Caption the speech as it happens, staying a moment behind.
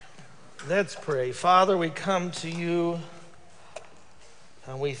Let's pray. Father, we come to you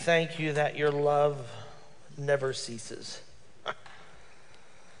and we thank you that your love never ceases.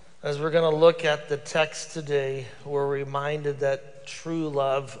 As we're going to look at the text today, we're reminded that true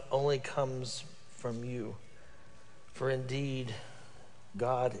love only comes from you. For indeed,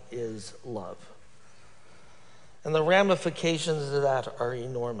 God is love. And the ramifications of that are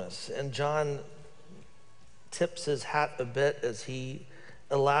enormous. And John tips his hat a bit as he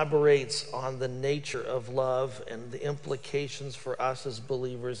elaborates on the nature of love and the implications for us as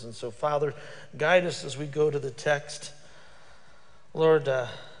believers. And so, Father, guide us as we go to the text. Lord,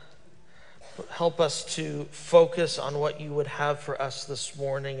 help us to focus on what you would have for us this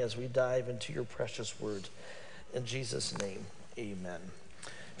morning as we dive into your precious word. In Jesus' name, amen.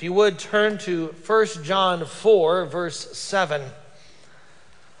 If you would turn to 1 John 4, verse 7.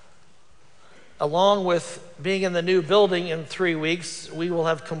 Along with being in the new building in 3 weeks, we will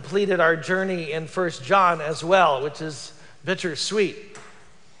have completed our journey in 1 John as well, which is bittersweet.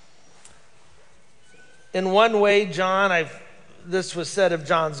 In one way, this was said of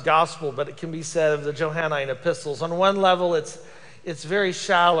John's gospel, but it can be said of the Johannine epistles. On one level, it's very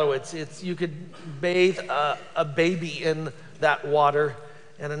shallow. It's you could bathe a baby in that water.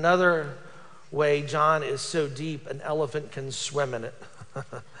 And another way, John is so deep, an elephant can swim in it.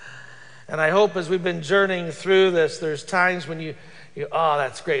 And I hope as we've been journeying through this, there's times when you oh,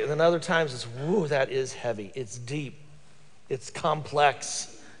 that's great. And then other times it's, whoo, that is heavy. It's deep. It's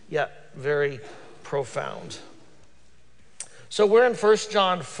complex, yet very profound. So we're in 1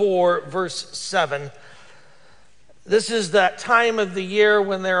 John 4, verse 7. This is that time of the year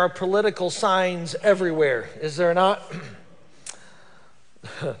when there are political signs everywhere. Is there not?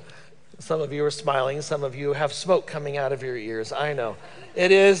 Some of you are smiling. Some of you have smoke coming out of your ears. I know.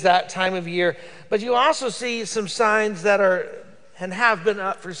 It is that time of year. But you also see some signs that are and have been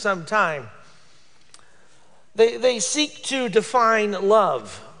up for some time. They seek to define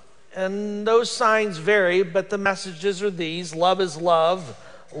love. And those signs vary, but the messages are these. Love is love.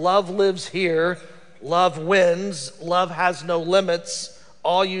 Love lives here. Love wins. Love has no limits.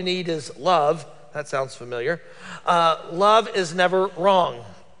 All you need is love. That sounds familiar. Love is never wrong.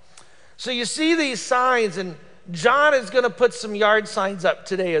 So you see these signs, and John is going to put some yard signs up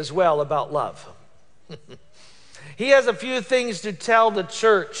today as well about love. He has a few things to tell the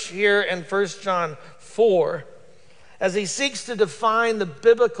church here in 1 John 4 as he seeks to define the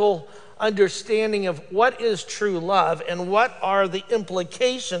biblical understanding of what is true love and what are the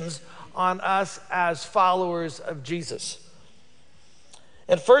implications on us as followers of Jesus.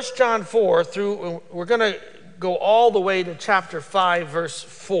 In 1 John 4, we're going to go all the way to chapter 5, verse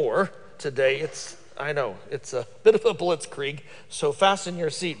 4 today. I know, it's a bit of a blitzkrieg, so fasten your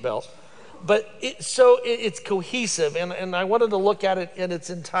seatbelt. But it's cohesive, and I wanted to look at it in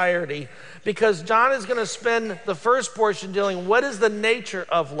its entirety because John is going to spend the first portion dealing what is the nature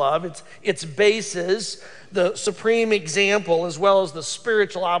of love, its basis, the supreme example, as well as the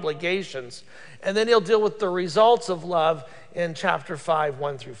spiritual obligations. And then he'll deal with the results of love in chapter 5,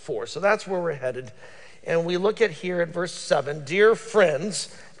 1 through 4. So that's where we're headed. And we look at here at verse 7, dear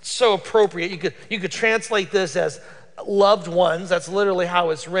friends. It's so appropriate. You could translate this as loved ones. That's literally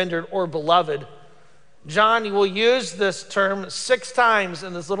how it's rendered, or beloved. John will use this term 6 times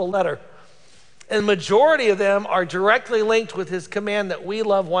in this little letter. And the majority of them are directly linked with his command that we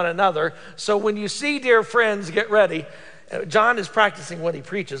love one another. So when you see dear friends, get ready. John is practicing what he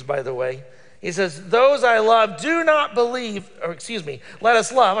preaches, by the way. He says, those I love do not believe, let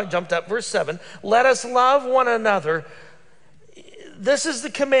us love. I jumped up, verse 7. Let us love one another. This is the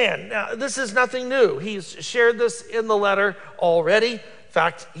command. Now, this is nothing new. He's shared this in the letter already. In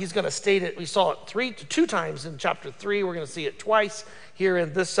fact, he's going to state it. We saw it 2 times in chapter 3. We're going to see it twice here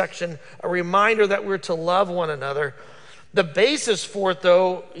in this section. A reminder that we're to love one another. The basis for it,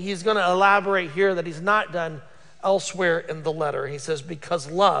 though, he's going to elaborate here that he's not done elsewhere in the letter. He says, because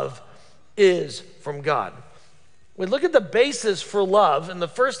love is from God. We look at the basis for love, and the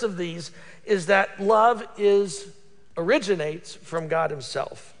first of these is that love originates from God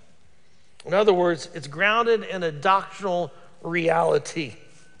himself. In other words, it's grounded in a doctrinal reality.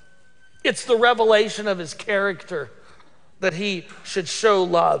 It's the revelation of his character that he should show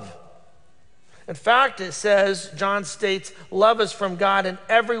love. In fact, it says, John states, love is from God, and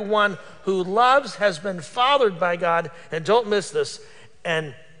everyone who loves has been fathered by God, and don't miss this,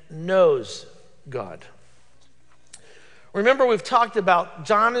 and knows God. Remember, we've talked about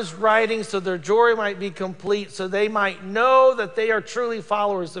John is writing so their joy might be complete, so they might know that they are truly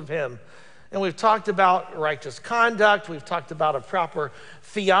followers of him. And we've talked about righteous conduct. We've talked about a proper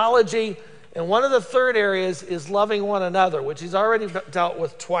theology. And one of the third areas is loving one another, which he's already dealt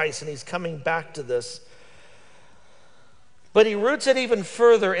with twice, and he's coming back to this. But he roots it even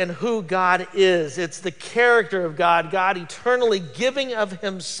further in who God is. It's the character of God, God eternally giving of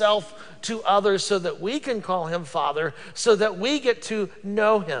himself to others so that we can call him Father, so that we get to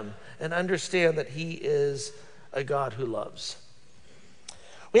know him and understand that he is a God who loves.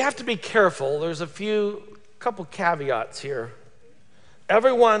 We have to be careful. There's couple caveats here.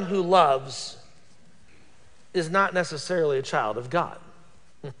 Everyone who loves is not necessarily a child of God.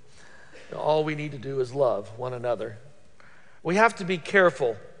 All we need to do is love one another. We have to be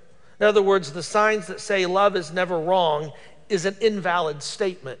careful. In other words, the signs that say love is never wrong is an invalid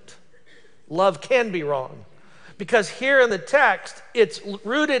statement. Love can be wrong. Because here in the text, it's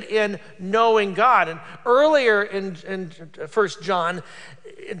rooted in knowing God. And earlier in 1 John,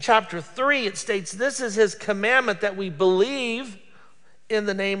 in chapter 3, it states, this is his commandment that we believe in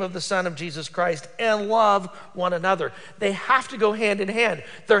the name of the Son of Jesus Christ and love one another. They have to go hand in hand.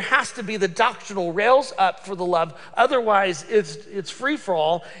 There has to be the doctrinal rails up for the love. Otherwise, it's free for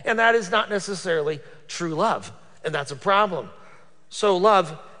all, and that is not necessarily true love. And that's a problem. So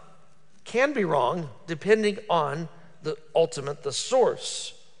love can be wrong depending on the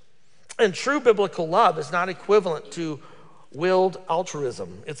source. And true biblical love is not equivalent to willed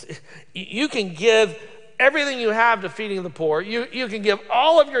altruism. You can give everything you have to feeding the poor. You can give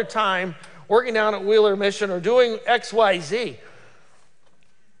all of your time working down at Wheeler Mission or doing XYZ.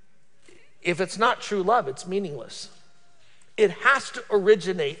 If it's not true love, it's meaningless. It has to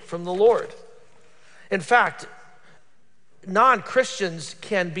originate from the Lord. In fact, non-Christians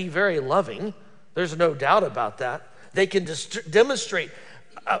can be very loving. There's no doubt about that. They can demonstrate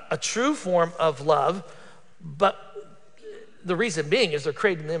a true form of love, but the reason being is they're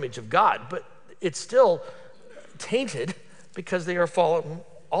created in the image of God. But it's still tainted because they are fallen.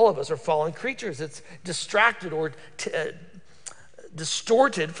 All of us are fallen creatures. It's distracted or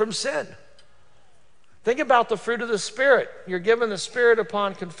distorted from sin. Think about the fruit of the Spirit. You're given the Spirit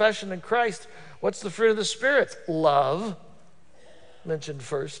upon confession in Christ. What's the fruit of the Spirit? Love, mentioned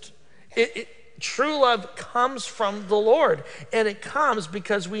first. True love comes from the Lord, and it comes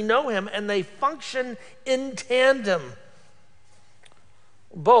because we know him, and they function in tandem.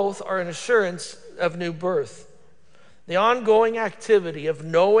 Both are an assurance of new birth. The ongoing activity of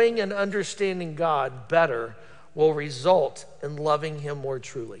knowing and understanding God better will result in loving him more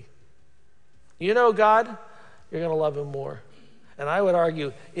truly. You know God, you're going to love him more. And I would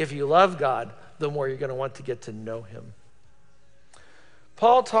argue, if you love God, the more you're going to want to get to know him.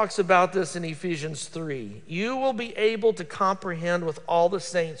 Paul talks about this in Ephesians 3. You will be able to comprehend with all the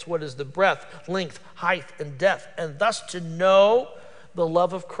saints what is the breadth, length, height, and depth, and thus to know the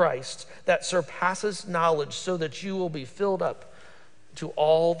love of Christ that surpasses knowledge, so that you will be filled up to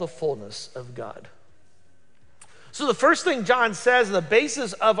all the fullness of God. So the first thing John says, the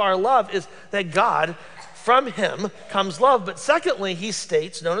basis of our love is that God, from him comes love. But secondly, he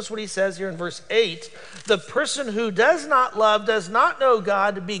states, notice what he says here in verse 8, the person who does not love does not know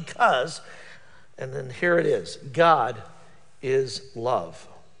God because, and then here it is, God is love.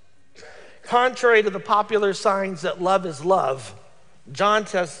 Contrary to the popular signs that love is love, John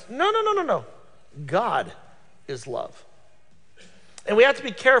says, no. God is love. And we have to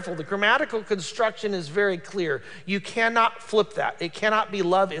be careful. The grammatical construction is very clear. You cannot flip that. It cannot be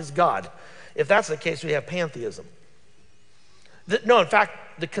love is God. If that's the case, we have pantheism. No, in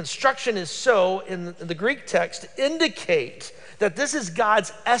fact, the construction is so in the Greek text to indicate that this is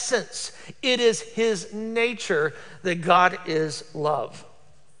God's essence. It is his nature that God is love.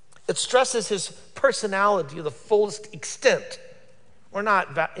 It stresses his personality to the fullest extent. We're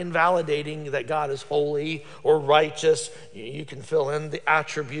not invalidating that God is holy or righteous. You can fill in the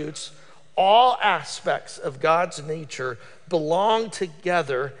attributes. All aspects of God's nature belong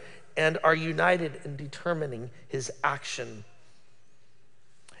together and are united in determining his action.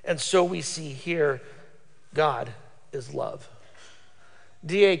 And so we see here, God is love.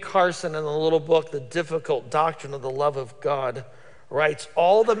 D.A. Carson, in the little book, The Difficult Doctrine of the Love of God, writes,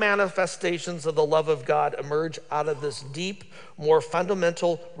 all the manifestations of the love of God emerge out of this deep, more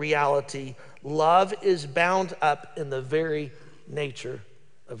fundamental reality. Love is bound up in the very nature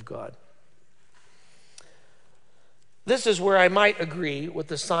of God. This is where I might agree with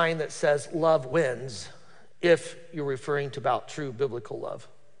the sign that says love wins, if you're referring to about true biblical love.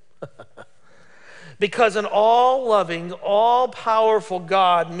 Because an all-loving, all-powerful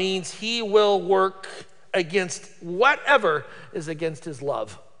God means he will work against whatever is against his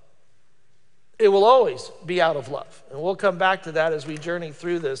love. It will always be out of love. And we'll come back to that as we journey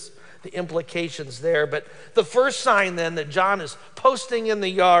through this the implications there. But the first sign then that John is posting in the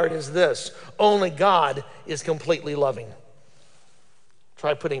yard is this: only God is completely loving.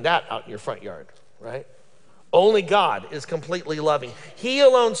 Try putting that out in your front yard, right? Only God is completely loving. He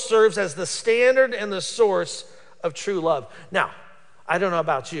alone serves as the standard and the source of true love. Now, I don't know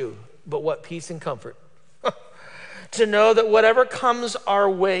about you, but what peace and comfort to know that whatever comes our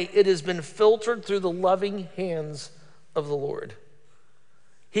way, it has been filtered through the loving hands of the Lord.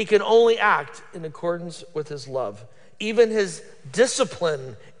 He can only act in accordance with his love. Even his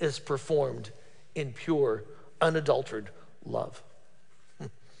discipline is performed in pure, unadulterated love.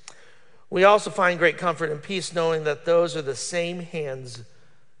 We also find great comfort and peace knowing that those are the same hands,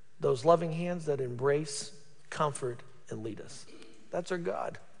 those loving hands that embrace, comfort, and lead us. That's our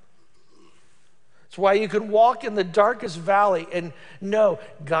God. It's why you can walk in the darkest valley and know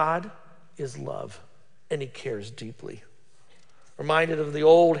God is love and he cares deeply. Reminded of the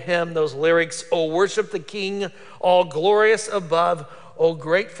old hymn, those lyrics, "Oh, worship the King, all glorious above. Oh,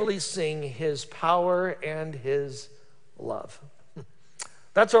 gratefully sing his power and his love."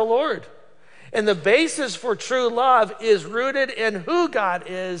 That's our Lord. And the basis for true love is rooted in who God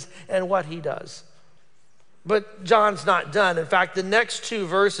is and what he does. But John's not done. In fact, the next two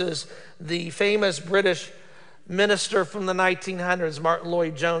verses, the famous British minister from the 1900s, Martin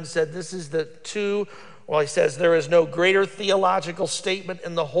Lloyd-Jones, said this is the two, well, he says, there is no greater theological statement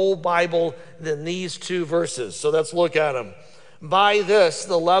in the whole Bible than these two verses. So let's look at them. By this,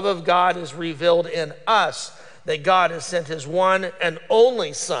 the love of God is revealed in us, that God has sent his one and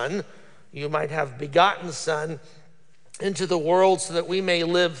only Son, you might have begotten Son, into the world so that we may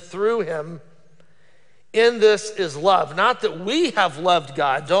live through him. In this is love. Not that we have loved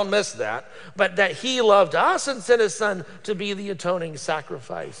God, don't miss that, but that he loved us and sent his Son to be the atoning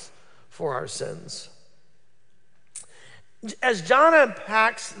sacrifice for our sins. As John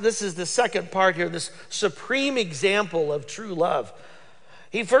unpacks, this is the second part here, this supreme example of true love.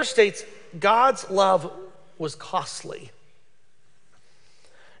 He first states, God's love was costly.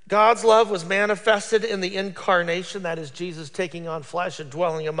 God's love was manifested in the incarnation, that is Jesus taking on flesh and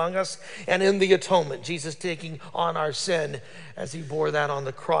dwelling among us, and in the atonement, Jesus taking on our sin as he bore that on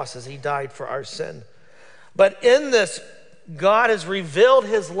the cross, as he died for our sin. But in this, God has revealed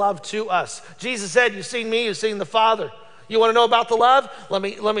his love to us. Jesus said, "You've seen me, you've seen the Father." You want to know about the love? Let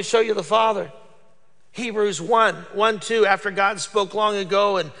me show you the Father. Hebrews 1:2, after God spoke long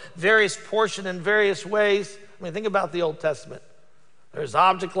ago in various portions in various ways. I mean, think about the Old Testament. There's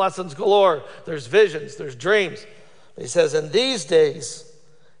object lessons galore. There's visions. There's dreams. He says, in these days,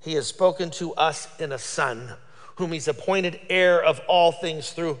 he has spoken to us in a Son, whom he's appointed heir of all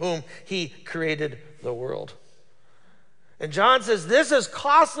things, through whom he created the world. And John says, this is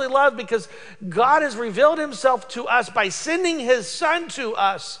costly love because God has revealed himself to us by sending his Son to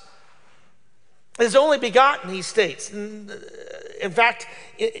us. His only begotten, he states. In fact,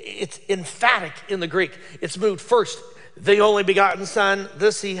 it's emphatic in the Greek. It's moved first. The only begotten Son,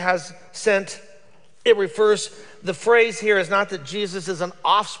 this he has sent. It refers, the phrase here is not that Jesus is an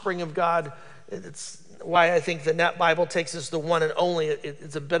offspring of God. It's why I think the Net Bible takes us the one and only.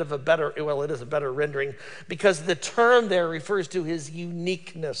 It's a bit of a better, well, it is a better rendering, because the term there refers to his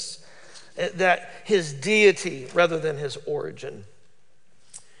uniqueness, that his deity rather than his origin.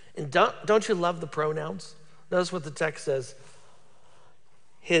 And don't you love the pronouns? Notice what the text says,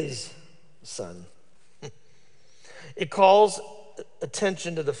 his Son. It calls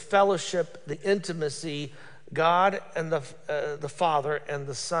attention to the fellowship, the intimacy God and the Father and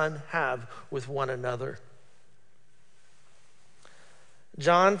the Son have with one another.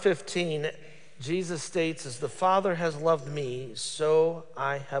 John 15, Jesus states, as the Father has loved me, so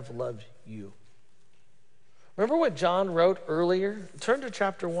I have loved you. Remember what John wrote earlier? Turn to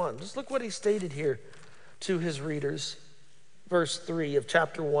chapter 1. Just look what he stated here to his readers. Verse 3 of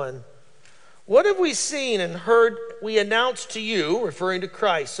chapter 1. What have we seen and heard we announce to you, referring to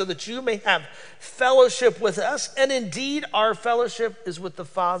Christ, so that you may have fellowship with us? And indeed, our fellowship is with the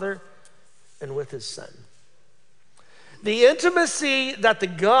Father and with his Son. The intimacy that the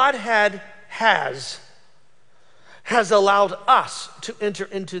Godhead has allowed us to enter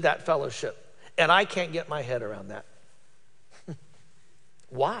into that fellowship. And I can't get my head around that.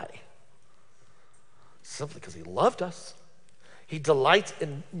 Why? Simply because he loved us. He delights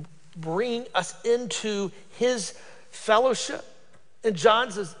in bringing us into his fellowship. And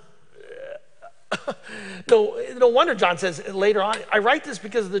John says, no wonder John says later on, I write this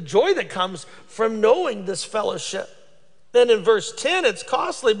because of the joy that comes from knowing this fellowship. Then in verse 10, it's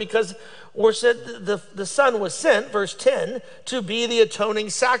costly because we're said the Son was sent, verse 10, to be the atoning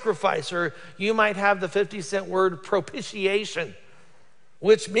sacrifice, or you might have the 50-cent word propitiation.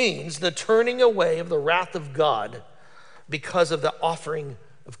 which means the turning away of the wrath of God because of the offering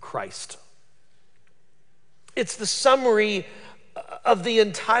of Christ. It's the summary of the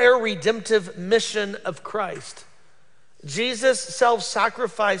entire redemptive mission of Christ. Jesus'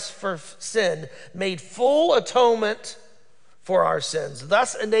 self-sacrifice for sin made full atonement for our sins,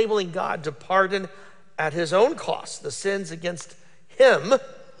 thus enabling God to pardon at his own cost the sins against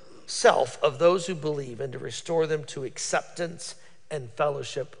himself of those who believe, and to restore them to acceptance and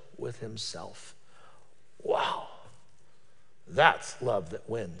fellowship with himself. Wow, that's love that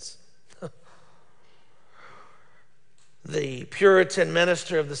wins. The Puritan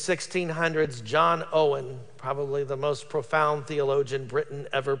minister of the 1600s, John Owen, probably the most profound theologian Britain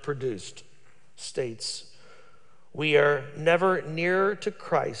ever produced, states, "We are never nearer to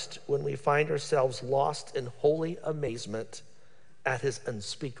Christ when we find ourselves lost in holy amazement at his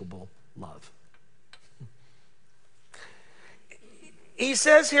unspeakable love." He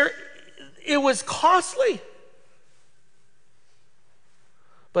says here, it was costly,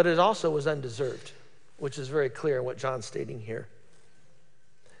 but it also was undeserved, which is very clear in what John's stating here.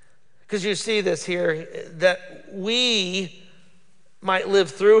 Because you see this here, that we might live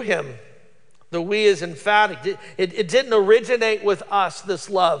through him. The we is emphatic. It didn't originate with us, this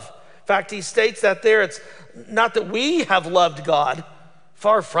love. In fact, he states that there, it's not that we have loved God,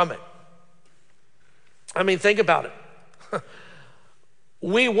 far from it. I mean, think about it.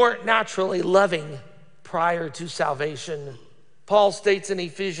 We weren't naturally loving prior to salvation. Paul states in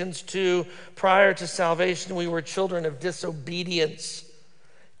Ephesians 2, prior to salvation, we were children of disobedience,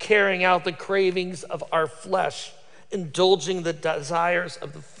 carrying out the cravings of our flesh, indulging the desires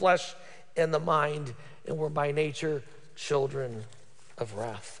of the flesh and the mind, and were by nature children of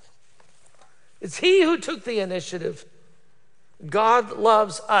wrath. It's he who took the initiative. God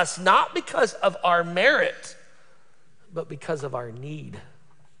loves us not because of our merit, but because of our need.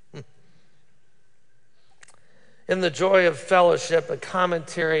 In The Joy of Fellowship, a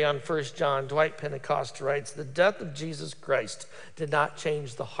commentary on 1 John, Dwight Pentecost writes, "The death of Jesus Christ did not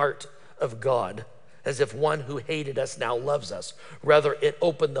change the heart of God, as if one who hated us now loves us. Rather, it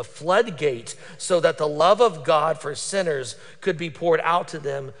opened the floodgate so that the love of God for sinners could be poured out to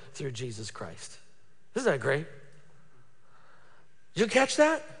them through Jesus Christ." Isn't that great? Did you catch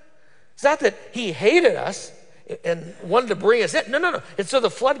that? It's not that he hated us and wanted to bring us in. No. It's so the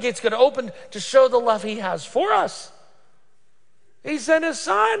floodgates could open to show the love he has for us. He sent his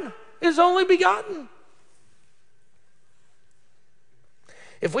son, his only begotten.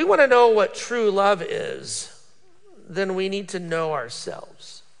 If we want to know what true love is, then we need to know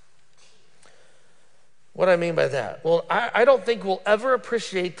ourselves. What do I mean by that? Well, I don't think we'll ever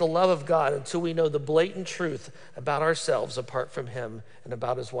appreciate the love of God until we know the blatant truth about ourselves apart from him and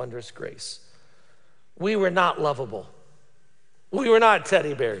about his wondrous grace. We were not lovable. We were not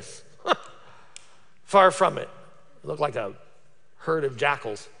teddy bears. Far from it. We looked like a herd of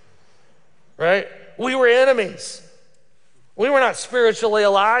jackals, right? We were enemies. We were not spiritually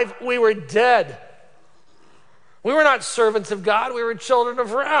alive. We were dead. We were not servants of God. We were children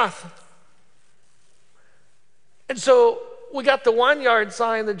of wrath. And so we got the 1 yard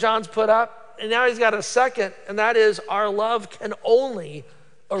sign that John's put up, and now he's got a second, and that is our love can only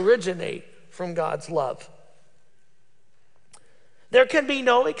originate from God's love. There can be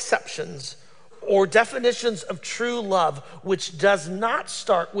no exceptions or definitions of true love which does not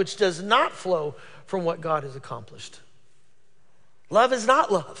flow from what God has accomplished. Love is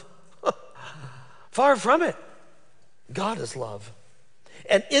not love. Far from it. God is love.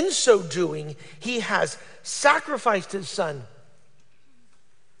 And in so doing, he has sacrificed his son,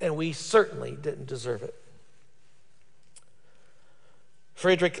 and we certainly didn't deserve it.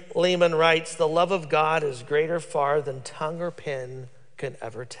 Friedrich Lehmann writes, "The love of God is greater far than tongue or pen can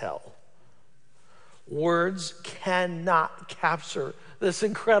ever tell." Words cannot capture this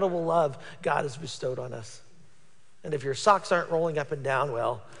incredible love God has bestowed on us. And if your socks aren't rolling up and down,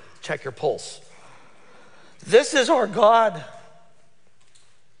 well, check your pulse. This is our God.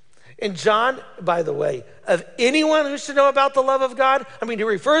 And John, by the way, of anyone who should know about the love of God, he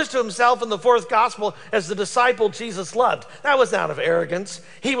refers to himself in the fourth gospel as the disciple Jesus loved. That was out of arrogance.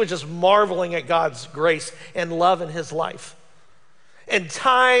 He was just marveling at God's grace and love in his life. And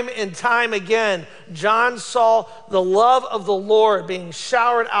time again, John saw the love of the Lord being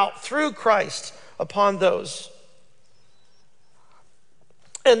showered out through Christ upon those.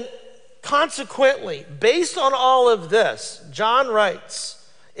 And consequently, based on all of this, John writes,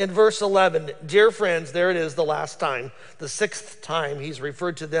 in verse 11, "Dear friends," there it is the last time, the sixth time he's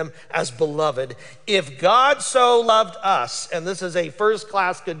referred to them as beloved. "If God so loved us," and this is a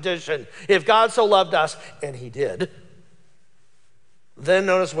first-class condition, if God so loved us, and he did, Then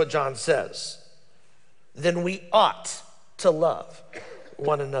notice what John says. Then we ought to love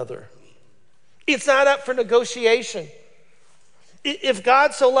one another. It's not up for negotiation. If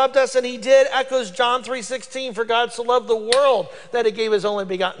God so loved us, and he did, echoes John 3:16, for God so loved the world that he gave his only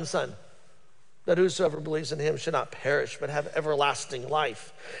begotten Son, that whosoever believes in him should not perish but have everlasting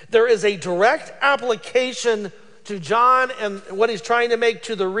life. There is a direct application to John and what he's trying to make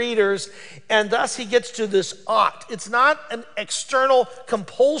to the readers, and thus he gets to this ought. It's not an external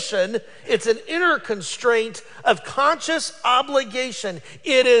compulsion, it's an inner constraint of conscious obligation.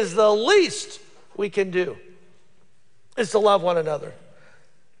 It is the least we can do, is to love one another.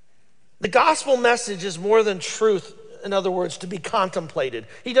 The gospel message is more than truth, in other words, to be contemplated.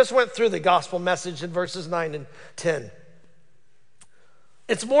 He just went through the gospel message in verses 9 and 10.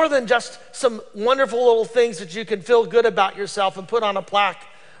 It's more than just some wonderful little things that you can feel good about yourself and put on a plaque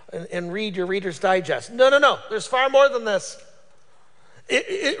and read your Reader's Digest. No. There's far more than this.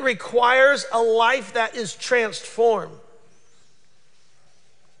 It requires a life that is transformed.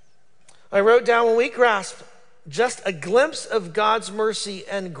 I wrote down, when we grasp just a glimpse of God's mercy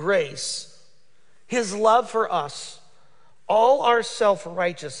and grace, his love for us, all our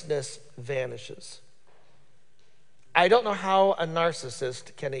self-righteousness vanishes. I don't know how a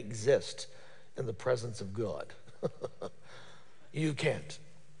narcissist can exist in the presence of God. You can't.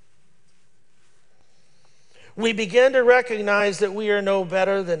 We begin to recognize that we are no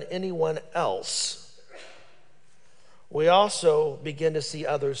better than anyone else. We also begin to see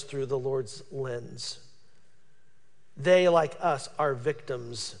others through the Lord's lens. They, like us, are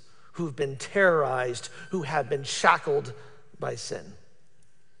victims who've been terrorized, who have been shackled by sin.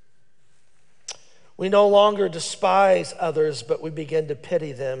 We no longer despise others, but we begin to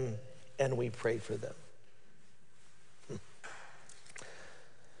pity them and we pray for them.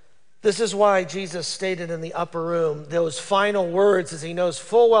 This is why Jesus stated in the upper room those final words, as he knows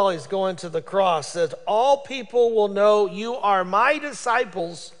full well he's going to the cross, says, all people will know you are my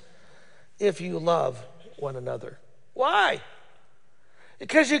disciples if you love one another. Why?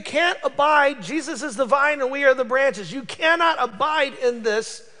 Because you can't abide. Jesus is the vine and we are the branches. You cannot abide in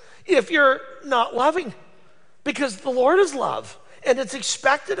this if you're not loving, because the Lord is love and it's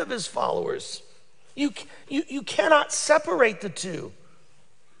expected of his followers. You cannot separate the two.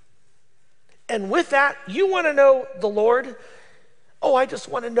 And with that, you want to know the Lord? Oh, I just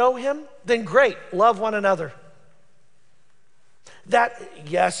want to know him? Then great, love one another. That,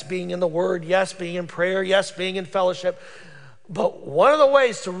 yes, being in the word, yes, being in prayer, yes, being in fellowship. But one of the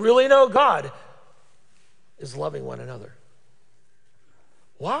ways to really know God is loving one another.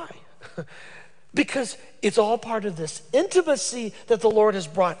 Why? Because it's all part of this intimacy that the Lord has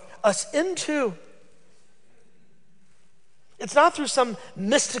brought us into. It's not through some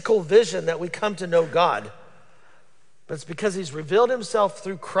mystical vision that we come to know God, but it's because he's revealed himself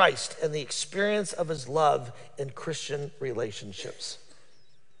through Christ and the experience of his love in Christian relationships.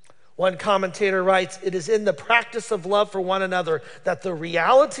 One commentator writes, it is in the practice of love for one another that the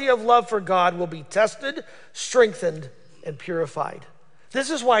reality of love for God will be tested, strengthened, and purified. This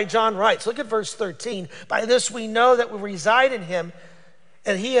is why John writes, look at verse 13, by this we know that we reside in him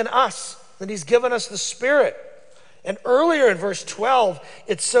and he in us, that he's given us the Spirit. And earlier in verse 12,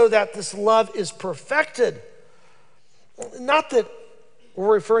 it's so that this love is perfected. Not that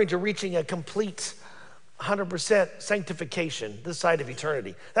we're referring to reaching a complete 100% sanctification this side of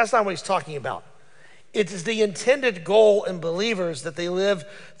eternity. That's not what he's talking about. It is the intended goal in believers that they live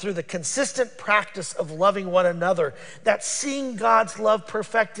through the consistent practice of loving one another, that's seeing God's love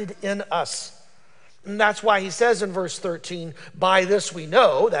perfected in us. And that's why he says in verse 13, by this we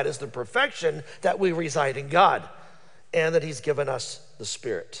know, that is the perfection, that we reside in God and that he's given us the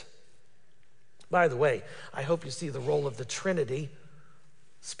Spirit. By the way, I hope you see the role of the Trinity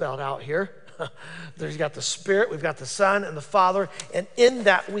spelled out here. There's got the Spirit, we've got the Son and the Father, and in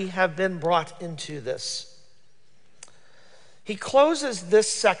that we have been brought into this. He closes this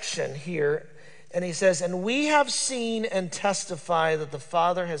section here and he says, and we have seen and testify that the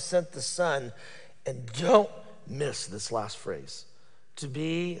Father has sent the Son, and don't miss this last phrase, to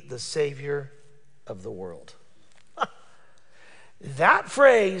be the Savior of the world. That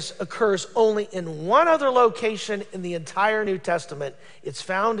phrase occurs only in one other location in the entire New Testament. It's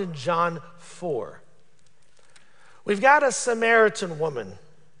found in John 4. We've got a Samaritan woman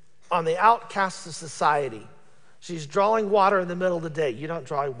on the outcasts of society. She's drawing water in the middle of the day. You don't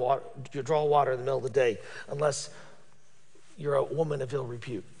draw water, you draw water in the middle of the day unless you're a woman of ill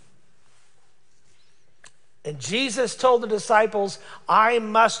repute. And Jesus told the disciples, I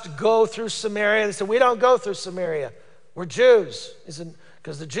must go through Samaria. They said, we don't go through Samaria. We're Jews. He said,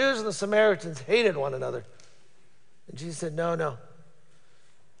 because the Jews and the Samaritans hated one another. And Jesus said, no.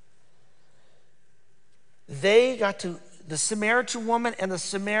 the Samaritan woman and the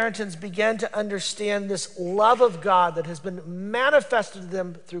Samaritans began to understand this love of God that has been manifested to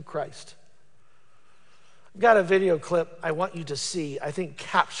them through Christ. I've got a video clip I want you to see, I think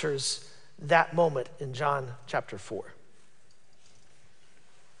captures that moment in John chapter 4.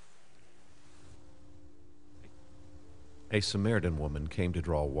 A Samaritan woman came to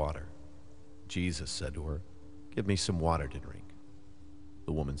draw water. Jesus said to her, "Give me some water to drink."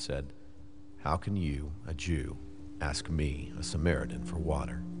 The woman said, "How can you, a Jew, ask me, a Samaritan, for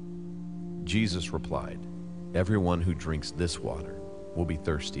water?" Jesus replied, "Everyone who drinks this water will be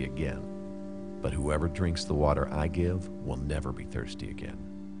thirsty again, but whoever drinks the water I give will never be thirsty again."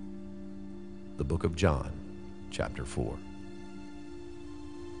 The book of John, chapter 4.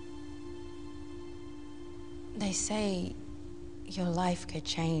 They say your life could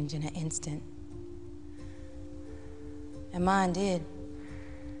change in an instant. And mine did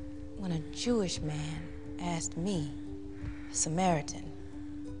when a Jewish man asked me, a Samaritan,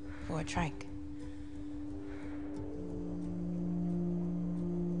 for a drink.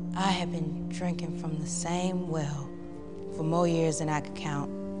 I had been drinking from the same well for more years than I could count.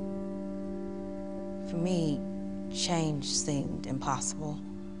 For me, change seemed impossible.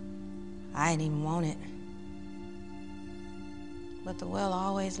 I didn't even want it. But the well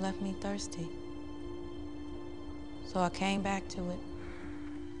always left me thirsty. So I came back to it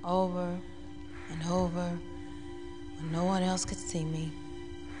over and over when no one else could see me.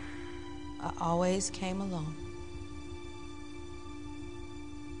 I always came alone.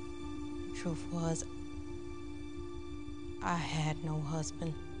 The truth was, I had no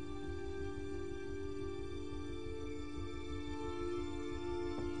husband.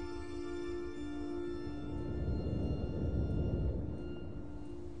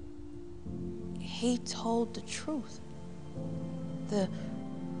 He told the truth, the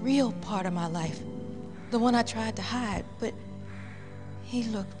real part of my life, the one I tried to hide, but he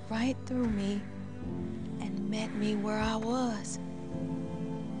looked right through me and met me where I was.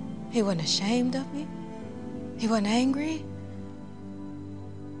 He wasn't ashamed of me. He wasn't angry.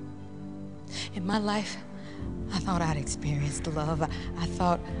 In my life, I thought I'd experienced love. I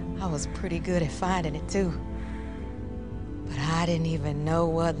thought I was pretty good at finding it too. But I didn't even know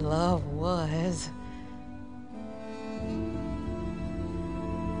what love was.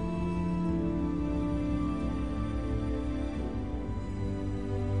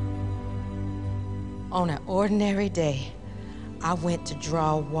 On an ordinary day, I went to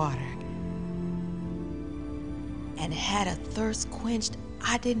draw water and had a thirst quenched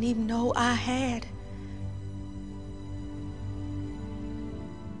I didn't even know I had.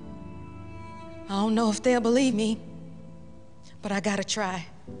 I don't know if they'll believe me, but I gotta try.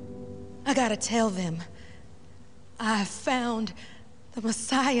 I gotta tell them I found the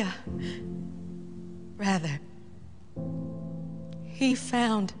Messiah. Rather, he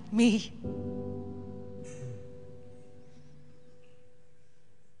found me.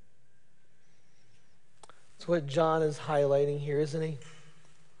 That's what John is highlighting here, isn't he?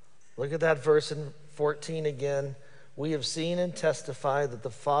 Look at that verse in 14 again. We have seen and testify that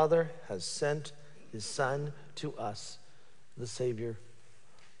the Father has sent his Son to us, the Savior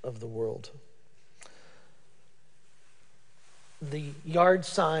of the world. The yard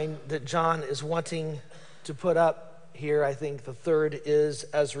sign that John is wanting to put up here, I think the third is,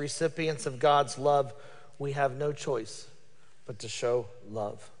 as recipients of God's love, we have no choice but to show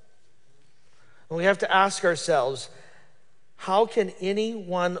love. And we have to ask ourselves, how can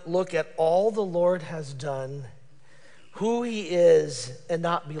anyone look at all the Lord has done, who he is, and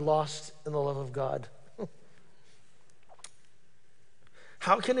not be lost in the love of God?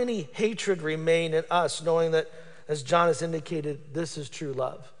 How can any hatred remain in us, knowing that, as John has indicated, this is true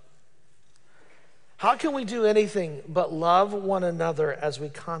love? How can we do anything but love one another as we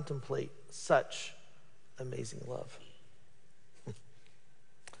contemplate such amazing love?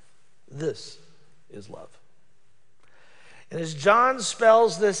 This is love. And as John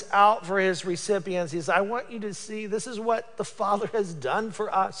spells this out for his recipients, he says, I want you to see this is what the Father has done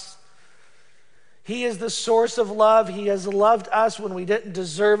for us. He is the source of love. He has loved us when we didn't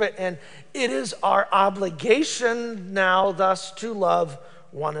deserve it, and it is our obligation now thus to love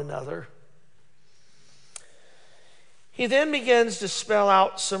one another. He then begins to spell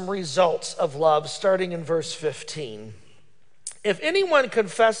out some results of love, starting in verse 15. If anyone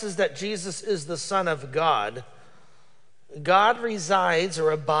confesses that Jesus is the Son of God, God resides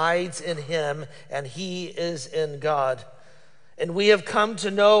or abides in him, and he is in God. And we have come to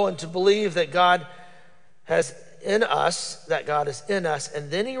know and to believe that God has in us, that God is in us,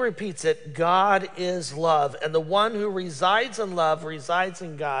 and then he repeats it, God is love, and the one who resides in love resides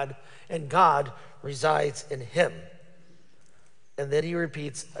in God, and God resides in him. And then he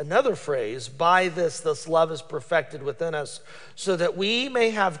repeats another phrase, by this love is perfected within us, so that we may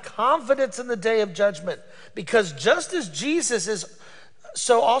have confidence in the day of judgment. Because just as Jesus is,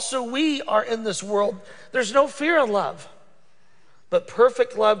 so also we are in this world. There's no fear in love. But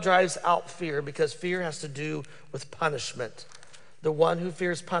perfect love drives out fear, because fear has to do with punishment. The one who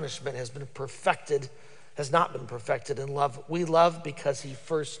fears punishment has not been perfected in love. We love because he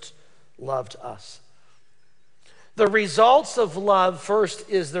first loved us. The results of love, first,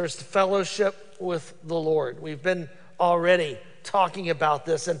 is there's fellowship with the Lord. We've been already talking about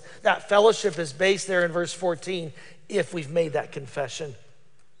this, and that fellowship is based there in verse 14, if we've made that confession.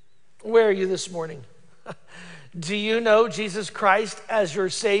 Where are you this morning? Do you know Jesus Christ as your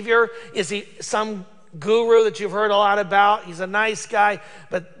Savior? Is he some guru that you've heard a lot about? He's a nice guy,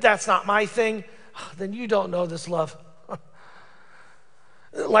 but that's not my thing. Then you don't know this love.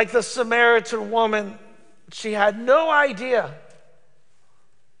 Like the Samaritan woman, she had no idea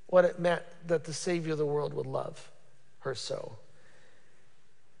what it meant that the Savior of the world would love her so.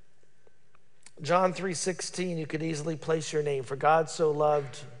 John 3:16, you could easily place your name. For God so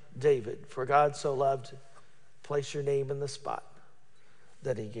loved David. For God so loved, place your name in the spot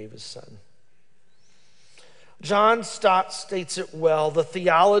that he gave his son. John Stott states it well. The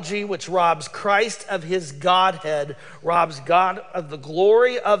theology which robs Christ of his Godhead robs God of the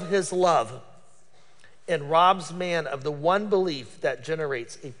glory of his love, and robs man of the one belief that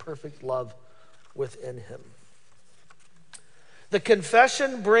generates a perfect love within him. The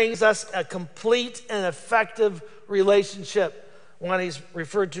confession brings us a complete and effective relationship. One he's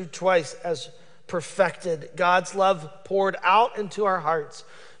referred to twice as perfected. God's love poured out into our hearts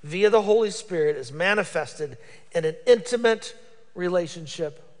via the Holy Spirit is manifested in an intimate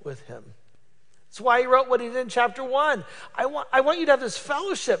relationship with him. That's why he wrote what he did in chapter 1. I want you to have this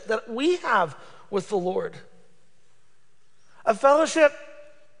fellowship that we have with the Lord. A fellowship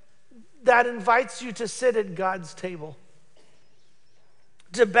that invites you to sit at God's table,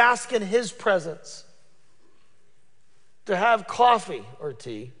 to bask in his presence, to have coffee or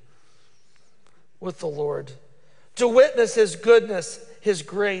tea with the Lord, to witness his goodness, his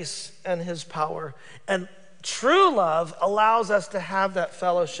grace, and his power. And true love allows us to have that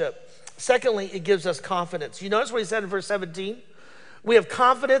fellowship. Secondly, it gives us confidence. You notice what he said in verse 17? We have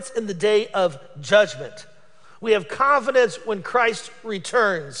confidence in the day of judgment. We have confidence when Christ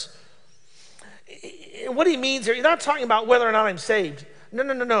returns. What he means here, he's not talking about whether or not I'm saved.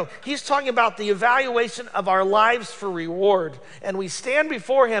 No. He's talking about the evaluation of our lives for reward. And we stand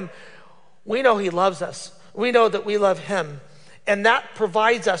before him. We know he loves us. We know that we love him. And that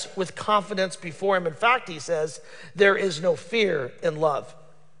provides us with confidence before him. In fact, he says, there is no fear in love.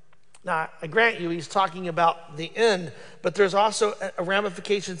 Now, I grant you, he's talking about the end, but there's also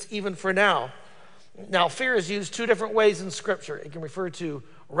ramifications even for now. Now, fear is used two different ways in Scripture. It can refer to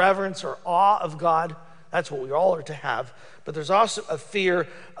reverence or awe of God. That's what we all are to have. But there's also a fear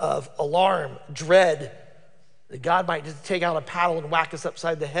of alarm, dread, that God might just take out a paddle and whack us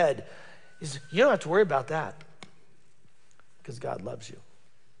upside the head. He says, you don't have to worry about that because God loves you.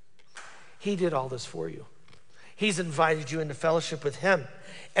 He did all this for you. He's invited you into fellowship with him.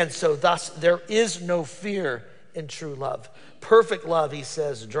 And so thus there is no fear in true love. Perfect love, he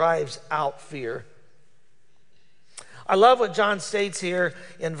says, drives out fear. I love what John states here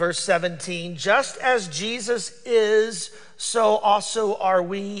in verse 17. Just as Jesus is, so also are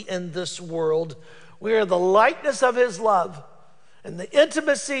we in this world. We are the likeness of his love. And the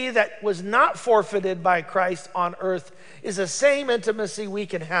intimacy that was not forfeited by Christ on earth is the same intimacy we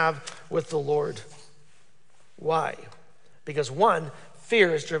can have with the Lord. Why? Because one,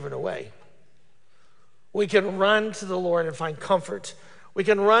 fear is driven away. We can run to the Lord and find comfort. We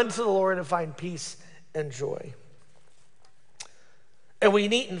can run to the Lord and find peace and joy. And we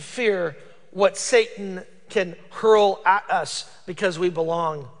needn't fear what Satan can hurl at us because we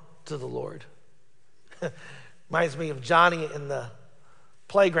belong to the Lord. Reminds me of Johnny in the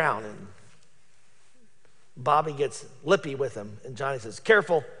playground, and Bobby gets lippy with him, and Johnny says,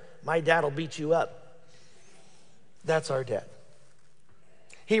 careful, my dad will beat you up. That's our dad.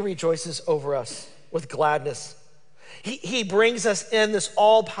 He rejoices over us with gladness. He brings us in, this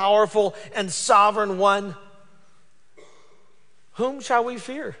all-powerful and sovereign one. Whom shall we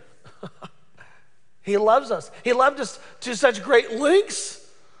fear? He loves us. He loved us to such great lengths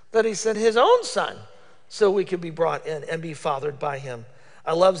that he sent his own son so we could be brought in and be fathered by him.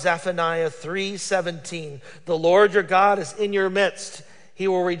 I love Zephaniah 3:17. The Lord your God is in your midst. He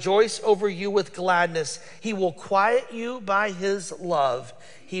will rejoice over you with gladness. He will quiet you by his love.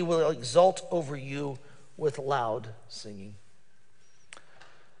 He will exult over you with loud singing.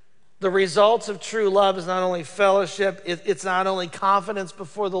 The results of true love is not only fellowship, it's not only confidence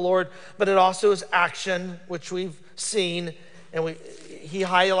before the Lord, but it also is action, which we've seen. And he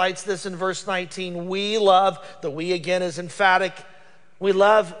highlights this in verse 19. We love, the we again is emphatic. We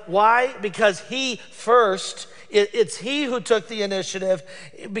love, why? Because he first, it's he who took the initiative,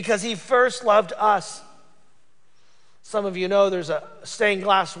 because he first loved us. Some of you know there's a stained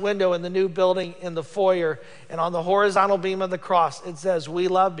glass window in the new building in the foyer, and on the horizontal beam of the cross, it says, we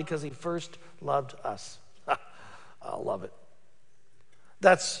love because he first loved us. I love it.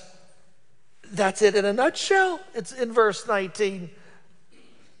 That's it in a nutshell. It's in verse 19.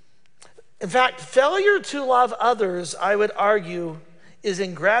 In fact, failure to love others, I would argue, is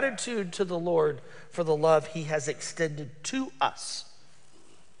ingratitude to the Lord for the love he has extended to us.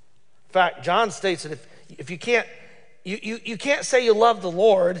 In fact, John states that if you can't, you can't say you love the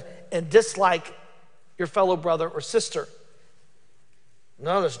Lord and dislike your fellow brother or sister.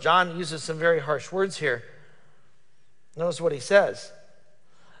 Notice John uses some very harsh words here. Notice what he says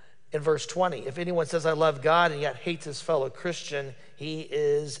in verse 20. If anyone says, I love God and yet hates his fellow Christian, he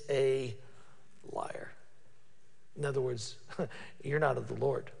is a liar. In other words, you're not of the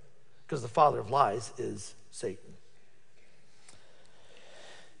Lord, because the father of lies is Satan.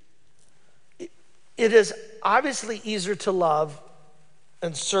 It is obviously easier to love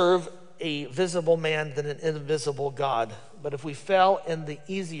and serve a visible man than an invisible God. But if we fail in the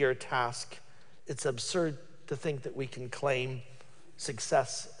easier task, it's absurd to think that we can claim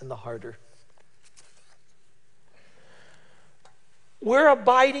success in the harder. We're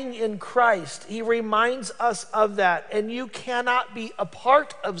abiding in Christ. He reminds us of that. And you cannot be a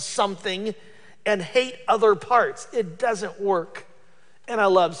part of something and hate other parts. It doesn't work. And I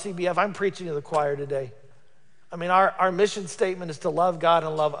love CBF. I'm preaching to the choir today. I mean, our mission statement is to love God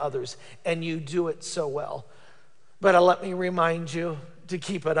and love others. And you do it so well. But let me remind you to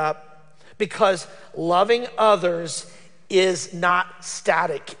keep it up. Because loving others is not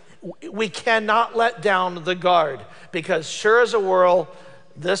static. We cannot let down the guard, because sure as a whirl,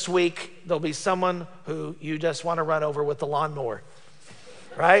 this week there'll be someone who you just want to run over with the lawnmower,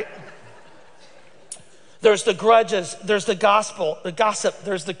 right? There's the grudges, there's the gossip,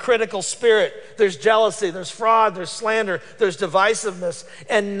 there's the critical spirit, there's jealousy, there's fraud, there's slander, there's divisiveness,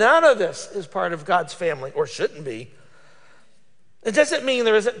 and none of this is part of God's family, or shouldn't be. It doesn't mean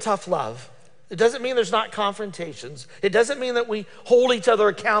there isn't tough love. It doesn't mean there's not confrontations. It doesn't mean that we hold each other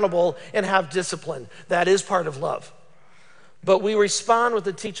accountable and have discipline. That is part of love. But we respond with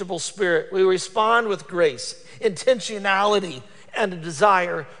a teachable spirit. We respond with grace, intentionality, and a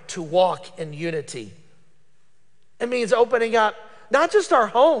desire to walk in unity. It means opening up not just our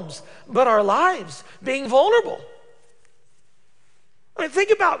homes, but our lives, being vulnerable. I mean,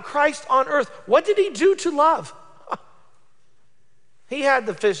 think about Christ on earth. What did he do to love? He had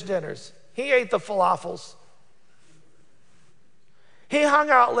the fish dinners. He ate the falafels. He hung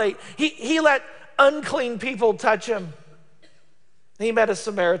out late. He let unclean people touch him. He met a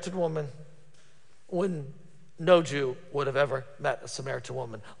Samaritan woman when no Jew would have ever met a Samaritan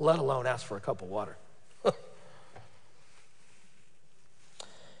woman, let alone ask for a cup of water.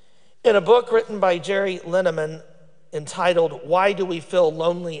 In a book written by Jerry Linneman entitled, Why Do We Feel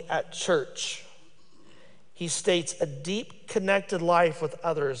Lonely at Church? He states, a deep connected life with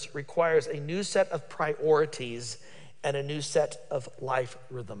others requires a new set of priorities and a new set of life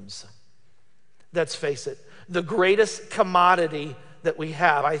rhythms. Let's face it, the greatest commodity that we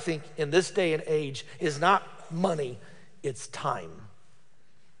have, I think, in this day and age is not money, it's time.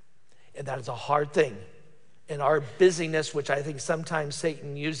 And that is a hard thing in our busyness, which I think sometimes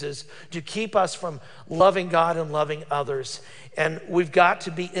Satan uses to keep us from loving God and loving others. And we've got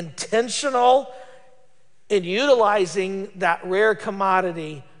to be intentional in utilizing that rare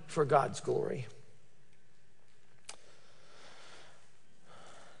commodity for God's glory.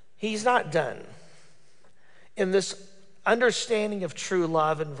 He's not done. In this understanding of true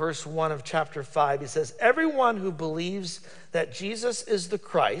love, in verse 1 of chapter 5, he says, everyone who believes that Jesus is the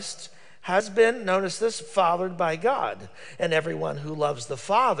Christ has been, notice this, fathered by God. And everyone who loves the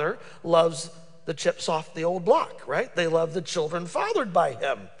Father loves the chips off the old block, right? They love the children fathered by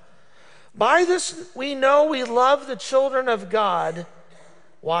him. By this we know we love the children of God.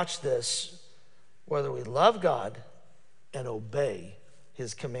 Watch this. Whether we love God and obey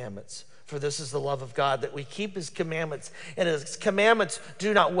his commandments. For this is the love of God, that we keep his commandments. And his commandments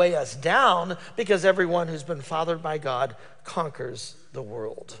do not weigh us down, because everyone who's been fathered by God conquers the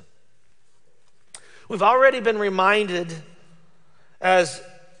world. We've already been reminded as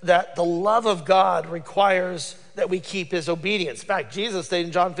that the love of God requires that we keep his obedience. In fact, Jesus said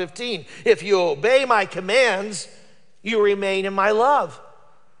in John 15, if you obey my commands, you remain in my love.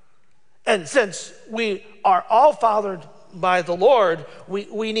 And since we are all fathered by the Lord,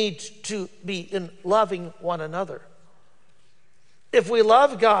 we need to be in loving one another. If we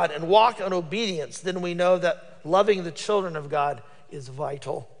love God and walk in obedience, then we know that loving the children of God is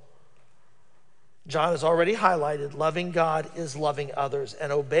vital. John has already highlighted loving God is loving others,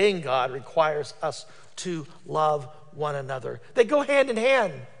 and obeying God requires us to love one another. They go hand in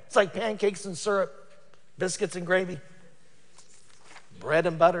hand. It's like pancakes and syrup, biscuits and gravy, bread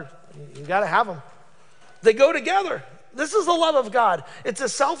and butter. You got to have them. They go together. This is the love of God. It's a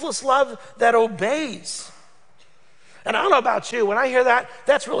selfless love that obeys. And I don't know about you, when I hear that,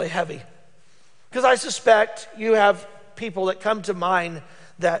 that's really heavy. Because I suspect you have people that come to mind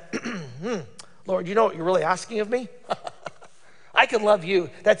that, Lord, you know what you're really asking of me? I can love you.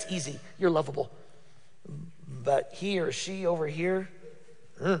 That's easy. You're lovable. But he or she over here,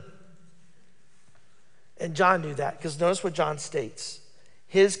 And John knew that, because notice what John states.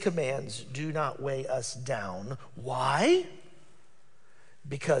 His commands do not weigh us down. Why?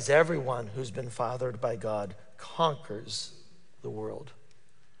 Because everyone who's been fathered by God conquers the world.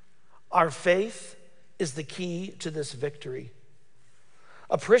 Our faith is the key to this victory.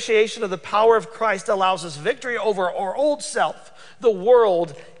 Appreciation of the power of Christ allows us victory over our old self, the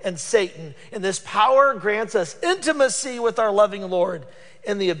world, and Satan. And this power grants us intimacy with our loving Lord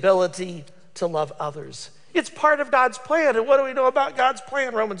and the ability to love others. It's part of God's plan. And what do we know about God's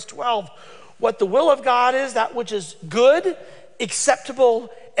plan? Romans 12. What the will of God is, that which is good, acceptable,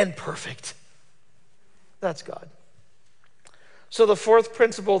 and perfect. That's God. So the fourth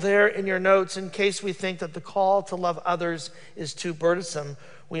principle there in your notes, in case we think that the call to love others is too burdensome,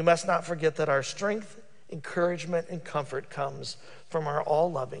 we must not forget that our strength, encouragement, and comfort comes from our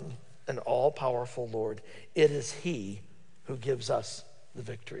all-loving and all-powerful Lord. It is He who gives us the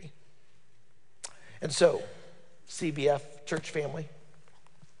victory. And so, CBF, church family,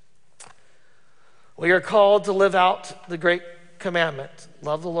 we are called to live out the great commandment.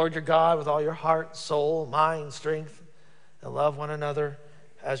 Love the Lord your God with all your heart, soul, mind, strength, and love one another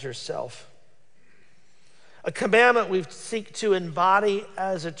as yourself. A commandment we seek to embody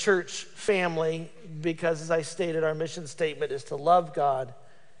as a church family because, as I stated, our mission statement is to love God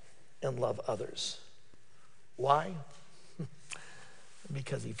and love others. Why?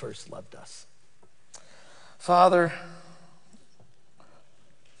 Because He first loved us. Father,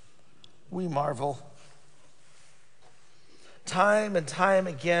 we marvel. Time and time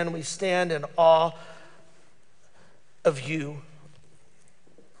again, we stand in awe of you.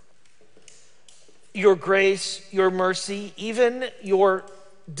 Your grace, your mercy, even your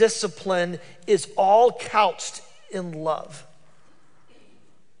discipline is all couched in love.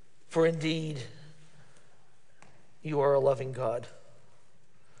 For indeed, you are a loving God.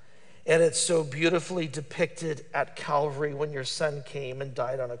 And it's so beautifully depicted at Calvary when your Son came and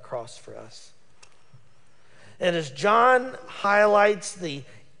died on a cross for us. And as John highlights the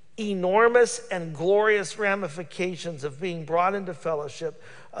enormous and glorious ramifications of being brought into fellowship,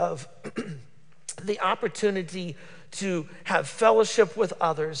 of the opportunity to have fellowship with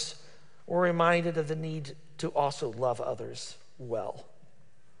others, we're reminded of the need to also love others well.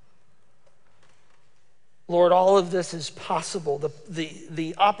 Lord, all of this is possible.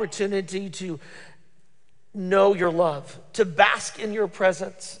 The opportunity to know your love, to bask in your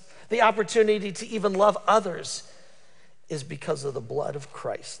presence, the opportunity to even love others is because of the blood of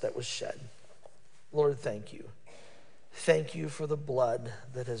Christ that was shed. Lord, thank you. Thank you for the blood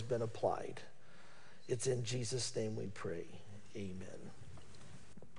that has been applied. It's in Jesus' name we pray. Amen.